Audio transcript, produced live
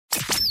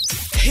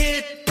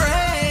Hit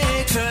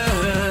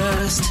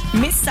breakfast.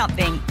 Missed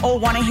something or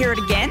want to hear it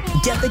again?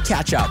 Get the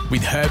catch up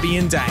with Herbie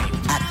and Dane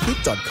at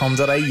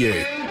hit.com.au.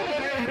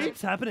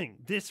 It's happening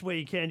this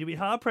weekend. You'll be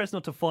hard-pressed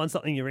not to find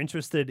something you're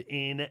interested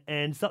in,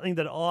 and something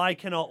that I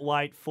cannot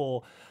wait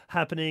for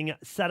happening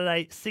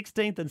Saturday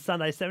 16th and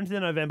Sunday 17th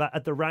of November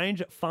at the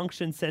Range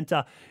Function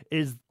Centre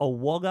is a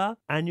Wagga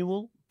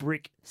annual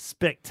Brick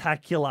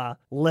Spectacular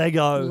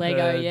Lego.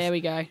 Lego, yeah, we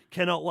go.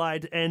 Cannot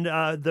wait. And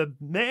the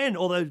man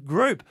or the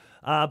group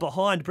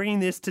behind bringing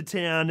this to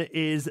town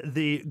is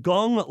the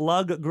GONG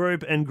LUG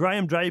group, and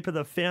Graham Draper,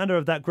 the founder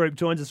of that group,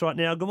 joins us right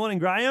now. Good morning,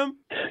 Graham.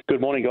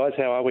 Good morning, guys.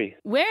 How are we?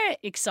 We're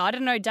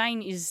excited. I know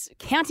Dane is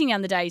counting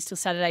down the days till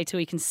Saturday till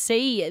we can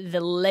see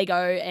the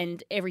Lego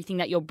and everything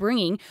that you're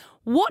bringing.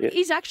 What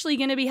is actually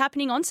going to be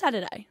happening on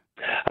Saturday?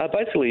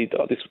 Basically,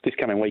 this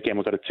coming weekend,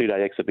 we've got a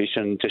 2-day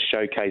exhibition just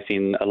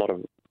showcasing a lot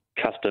of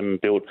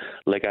custom-built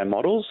Lego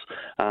models.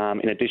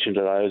 In addition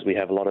to those, we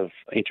have a lot of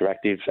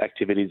interactive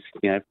activities.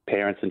 You know,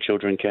 parents and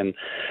children can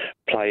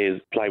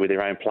play with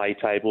their own play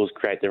tables,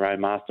 create their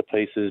own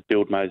masterpieces,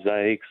 build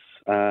mosaics.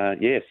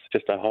 Yes,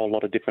 just a whole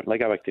lot of different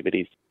Lego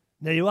activities.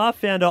 Now, you are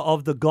founder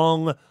of the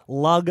GONG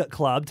LUG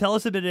Club. Tell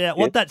us a bit about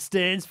what that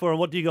stands for and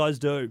what do you guys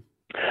do?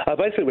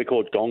 Basically, we're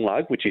called GONG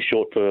LUG, which is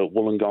short for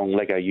Wollongong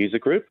Lego User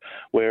Group.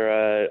 We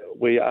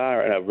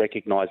are a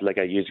recognised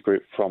Lego user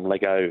group from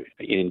Lego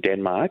in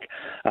Denmark.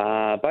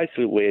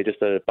 Basically, we're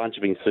just a bunch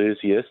of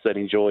enthusiasts that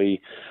enjoy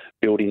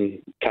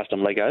building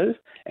custom Legos,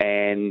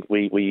 and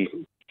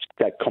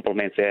that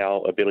complements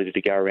our ability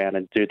to go around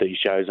and do these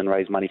shows and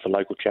raise money for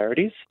local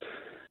charities.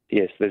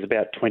 Yes, there's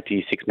about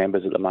 26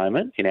 members at the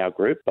moment in our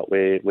group, but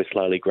we're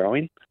slowly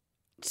growing.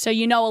 So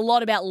you know a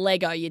lot about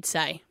Lego, you'd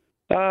say?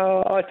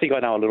 I think I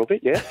know a little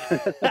bit, yeah.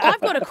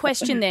 I've got a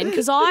question then,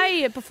 because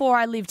before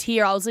I lived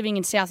here, I was living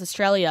in South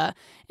Australia,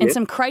 and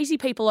some crazy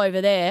people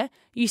over there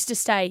used to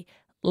say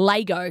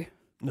Lego.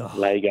 Oh.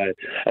 Lego.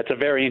 It's a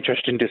very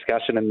interesting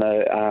discussion in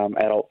the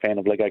adult fan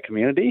of Lego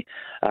community.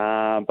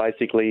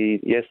 Basically,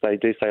 yes, they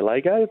do say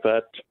Lego,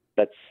 but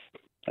that's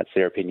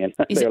their opinion.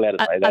 They're allowed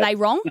to say that. Are they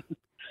wrong?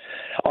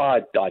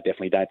 I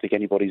definitely don't think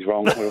anybody's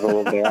wrong with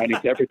all their own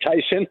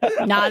interpretation.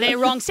 No, they're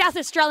wrong. South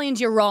Australians,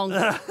 you're wrong.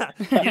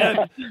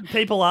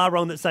 People are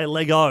wrong that say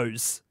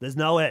Legos. There's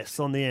no S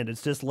on the end.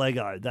 It's just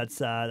Lego. That's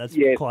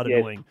quite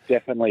annoying.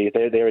 Definitely.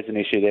 There is an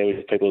issue there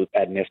with people that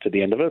add an S to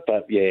the end of it,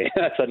 but yeah,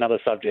 that's another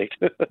subject.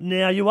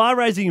 Now, you are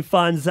raising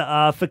funds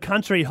for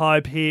Country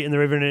Hope here in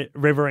the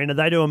Riverina.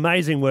 They do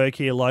amazing work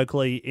here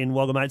locally in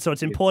Wagga, mate. So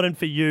it's important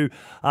for you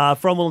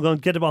from Wollongong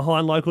to get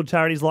behind local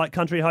charities like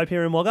Country Hope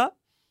here in Wagga?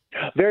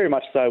 Very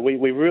much so. We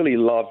really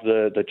love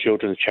the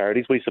children's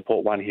charities. We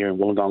support one here in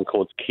Wollongong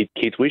called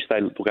Kids Wish.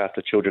 They look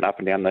after children up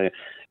and down the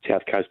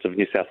south coast of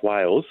New South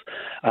Wales.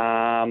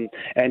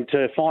 And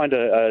to find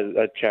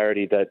a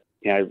charity that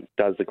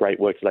does the great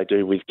work that they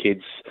do with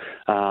kids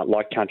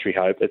like Country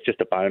Hope, it's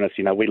just a bonus.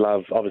 We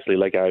love, obviously,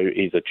 Lego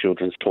is a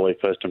children's toy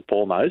first and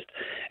foremost.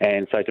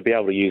 And so to be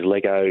able to use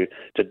Lego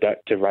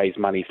to raise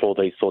money for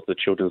these sorts of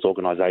children's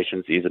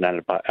organisations is an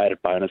added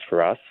bonus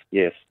for us,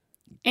 yes.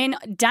 And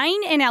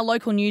Dane and our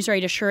local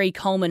newsreader, Sheree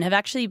Coleman, have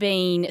actually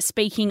been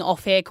speaking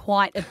off-air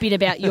quite a bit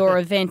about your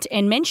event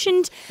and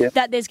mentioned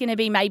that there's going to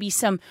be maybe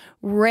some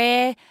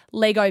rare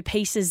Lego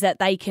pieces that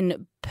they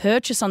can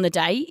purchase on the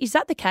day. Is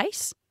that the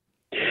case?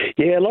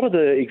 Yeah, a lot of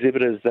the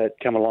exhibitors that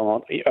come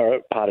along are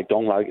part of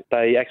GONG LUG.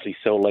 They actually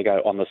sell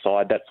Lego on the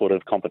side. That sort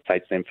of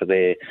compensates them for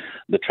the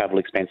travel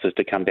expenses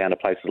to come down to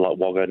places like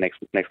Wagga.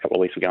 Next couple of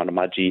weeks we're going to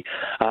Mudgee.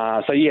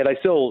 So yeah, they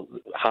sell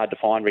hard to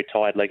find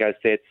retired Lego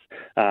sets,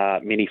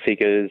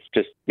 minifigures,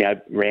 just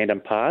random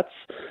parts.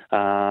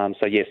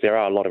 So yes, there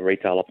are a lot of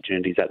retail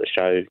opportunities at the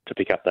show to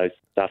pick up those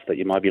stuff that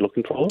you might be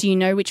looking for. Do you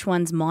know which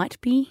ones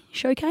might be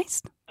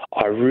showcased?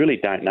 I really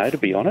don't know, to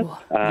be honest.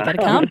 You got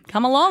to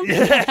come along.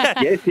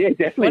 Yes,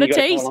 definitely. What a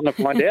tease. Come along and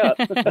find out.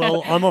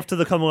 Well, I'm off to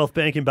the Commonwealth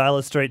Bank in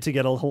Baylor Street to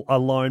get a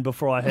loan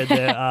before I head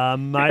there,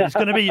 mate. It's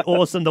going to be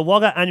awesome. The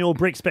Wagga Annual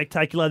Brick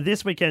Spectacular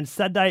this weekend,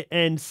 Saturday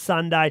and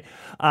Sunday,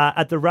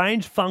 at the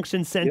Range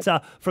Function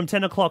Centre from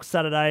 10 o'clock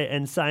Saturday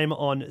and same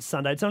on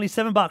Sunday. It's only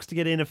 $7 to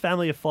get in. A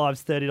family of 5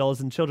 is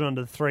 $30 and children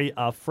under 3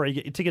 are free.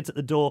 Get your tickets at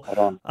the door.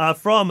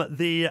 From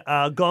the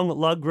GONG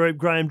LUG group,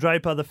 Graham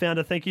Draper, the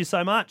founder, thank you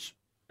so much.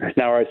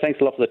 No worries. Thanks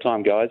a lot for the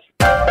time, guys.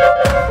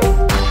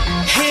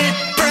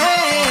 Hit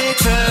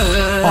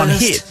breakfast On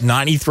Hit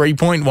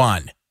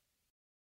 93.1.